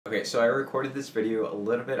Okay, so I recorded this video a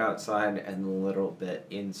little bit outside and a little bit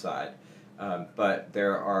inside, but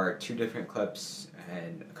there are two different clips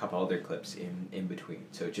and a couple other clips in between,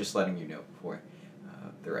 so just letting you know before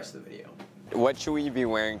the rest of the video. What should we be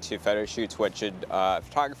wearing to photo shoots? What should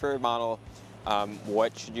photographer, model,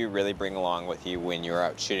 what should you really bring along with you when you're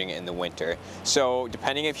out shooting in the winter? So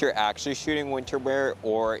depending if you're actually shooting winter wear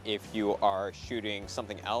or if you are shooting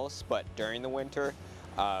something else but during the winter,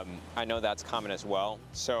 I know that's common as well.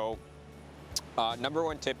 So number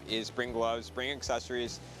one tip is bring gloves, bring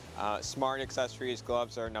accessories. Smart accessories,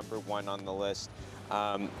 gloves are number one on the list.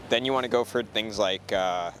 Then you want to go for things like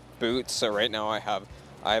boots. So right now I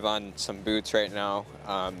have on some boots right now.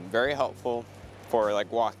 Very helpful for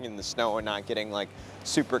like walking in the snow and not getting like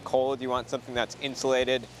super cold. You want something that's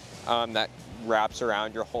insulated, that wraps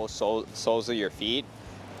around your whole soles of your feet,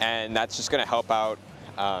 and that's just going to help out.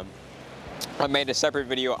 I made a separate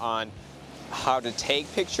video on how to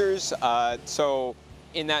take pictures. So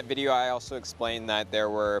in that video I also explained that there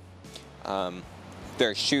are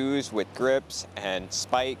shoes with grips and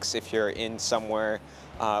spikes if you're in somewhere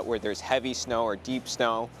where there's heavy snow or deep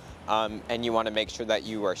snow, and you want to make sure that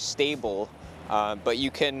you are stable. But you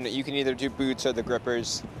can either do boots or the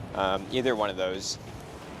grippers, either one of those.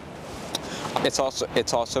 It's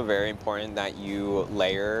also very important that you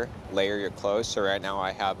layer your clothes. So right now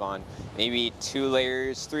I have on maybe 2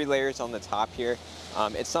 layers, 3 layers on the top here.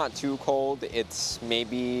 It's not too cold. It's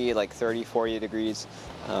maybe like 30, 40 degrees.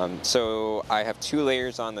 So I have 2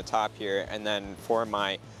 layers on the top here, and then for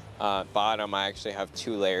my bottom I actually have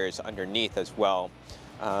 2 layers underneath as well.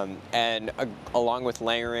 Along with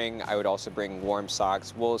layering, I would also bring warm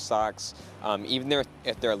socks, wool socks, even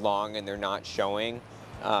if they're long and they're not showing.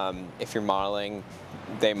 If you're modeling,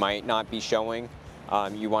 they might not be showing.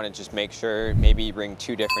 You want to just make sure, maybe you bring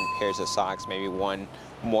 2 different pairs of socks, maybe one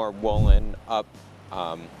more woolen up,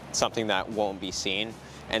 something that won't be seen,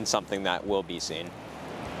 and something that will be seen.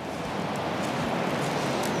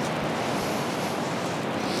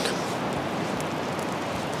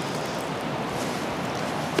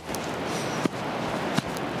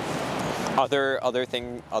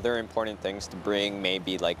 Other important things to bring may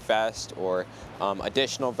be like vest or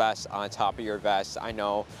additional vests on top of your vest. I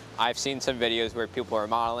know I've seen some videos where people are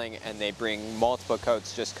modeling and they bring multiple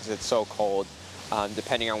coats just because it's so cold,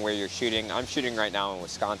 depending on where you're shooting. I'm shooting right now in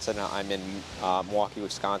Wisconsin. I'm in Milwaukee,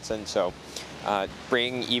 Wisconsin, so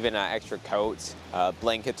bring even an extra coat.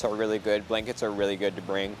 Blankets are really good. Blankets are really good to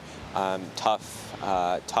bring.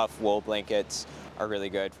 Tough wool blankets are really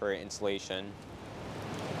good for insulation.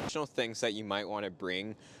 Additional things that you might want to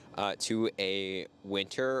bring to a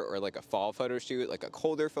winter or like a fall photo shoot, like a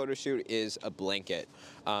colder photo shoot, is a blanket.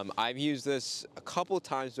 I've used this a couple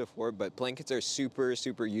times before, but blankets are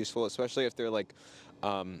super useful, especially if they're like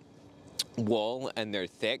wool and they're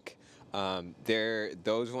thick.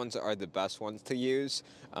 Those ones are the best ones to use.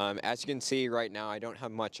 As you can see right now, I don't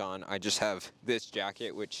have much on. I just have this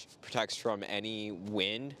jacket, which protects from any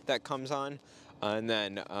wind that comes on. And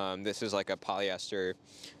then this is like a polyester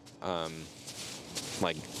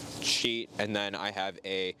like sheet, and then I have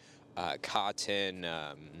a cotton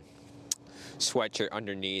sweatshirt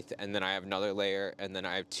underneath, and then I have another layer, and then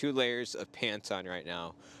I have 2 layers of pants on right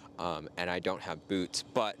now, and I don't have boots.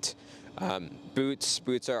 But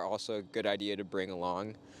boots are also a good idea to bring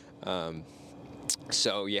along.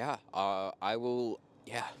 So yeah, I will.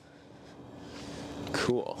 Yeah,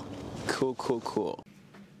 cool.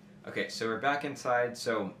 Okay, so we're back inside.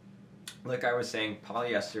 So like I was saying,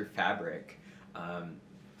 polyester fabric,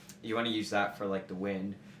 you want to use that for like the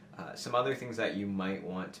wind. Some other things that you might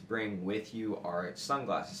want to bring with you are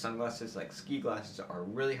sunglasses. Sunglasses like ski glasses are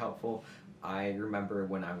really helpful. I remember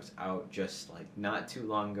when I was out just like not too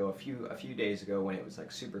long ago, a few days ago, when it was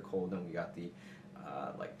like super cold and we got the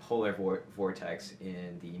like polar vortex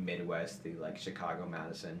in the Midwest, the like Chicago,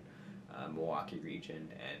 Madison, Milwaukee region,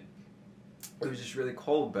 and it was just really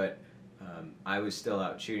cold, but I was still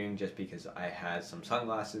out shooting just because I had some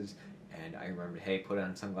sunglasses, and I remembered, hey, put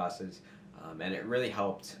on sunglasses, and it really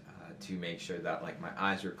helped to make sure that like my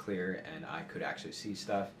eyes were clear and I could actually see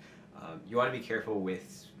stuff. You want to be careful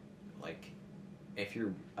with, like, if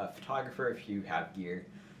you're a photographer, if you have gear,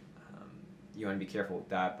 you want to be careful with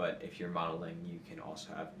that, but if you're modeling, you can also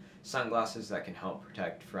have sunglasses that can help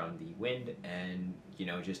protect from the wind and, you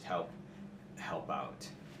know, just help out.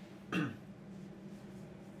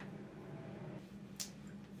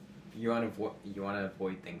 You want to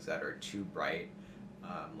avoid things that are too bright,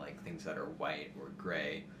 like things that are white or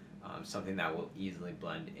gray, something that will easily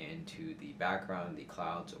blend into the background, the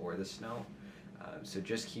clouds, or the snow. So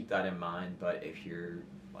just keep that in mind. But if you're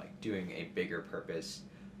like doing a bigger purpose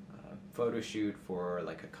photo shoot for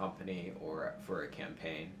like a company or for a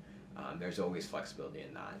campaign, there's always flexibility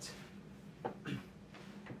in that.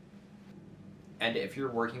 And if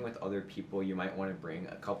you're working with other people, you might want to bring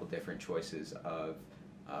a couple different choices of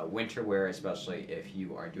winter wear, especially if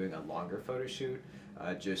you are doing a longer photo shoot,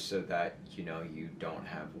 just so that you don't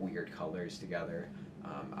have weird colors together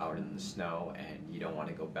out in the snow, and you don't want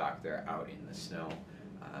to go back there out in the snow.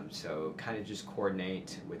 So kind of just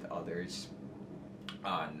coordinate with others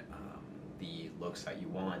on the looks that you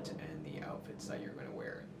want and the outfits that you're going to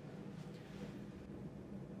wear.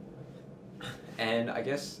 And I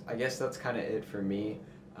guess that's kind of it for me.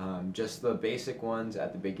 Just the basic ones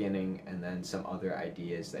at the beginning, and then some other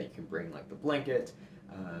ideas that you can bring, like the blanket.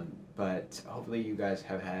 But hopefully you guys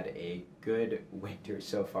have had a good winter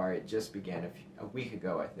so far. It just began a week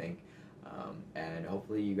ago, I think. And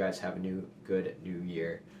hopefully you guys have a good new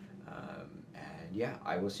year. And yeah,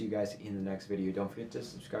 I will see you guys in the next video. Don't forget to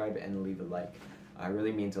subscribe and leave a like. It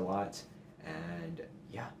really means a lot. And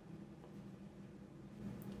yeah.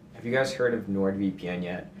 Have you guys heard of NordVPN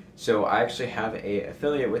yet? So I actually have a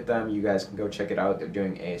affiliate with them. You guys can go check it out. They're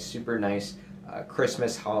doing a super nice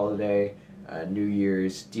Christmas holiday, New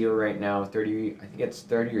Year's deal right now. I think it's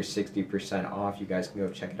 30 or 60% off. You guys can go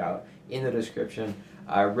check it out in the description.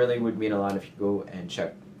 Really would mean a lot if you go and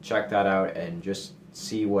check that out and just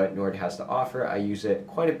see what Nord has to offer. I use it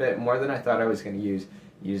quite a bit, more than I thought I was going to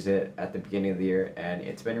use it at the beginning of the year, and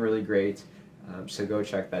it's been really great. So go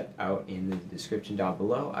check that out in the description down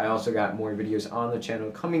below. I also got more videos on the channel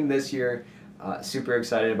coming this year. Super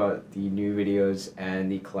excited about the new videos and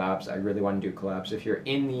the collabs. I really want to do collabs. If you're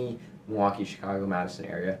in the Milwaukee, Chicago, Madison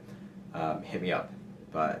area, hit me up.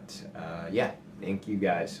 But yeah, thank you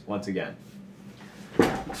guys once again.